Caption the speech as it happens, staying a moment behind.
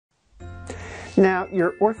Now,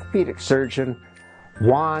 your orthopedic surgeon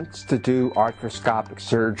wants to do arthroscopic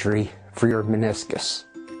surgery for your meniscus.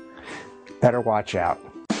 Better watch out.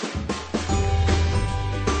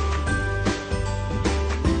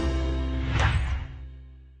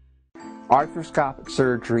 Arthroscopic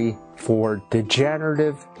surgery for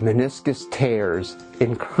degenerative meniscus tears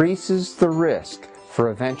increases the risk for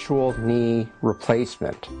eventual knee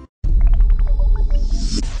replacement.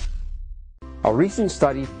 A recent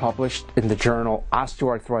study published in the journal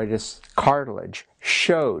Osteoarthritis Cartilage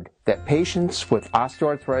showed that patients with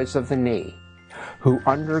osteoarthritis of the knee who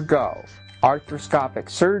undergo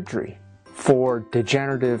arthroscopic surgery for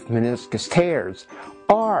degenerative meniscus tears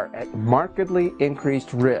are at markedly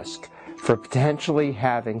increased risk for potentially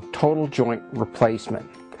having total joint replacement.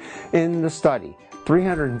 In the study,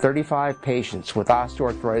 335 patients with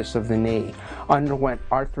osteoarthritis of the knee underwent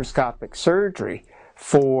arthroscopic surgery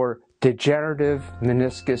for degenerative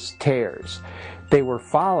meniscus tears. They were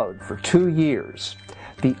followed for 2 years.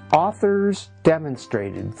 The authors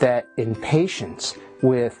demonstrated that in patients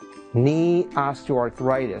with knee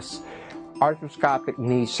osteoarthritis, arthroscopic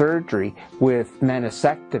knee surgery with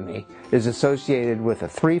meniscectomy is associated with a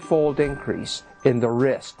 3-fold increase in the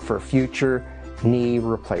risk for future knee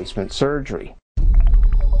replacement surgery.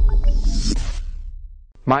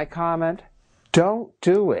 My comment: don't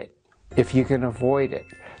do it if you can avoid it.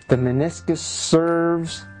 The meniscus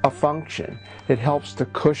serves a function. It helps to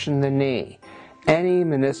cushion the knee. Any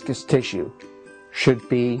meniscus tissue should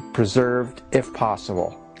be preserved if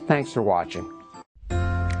possible. Thanks for watching.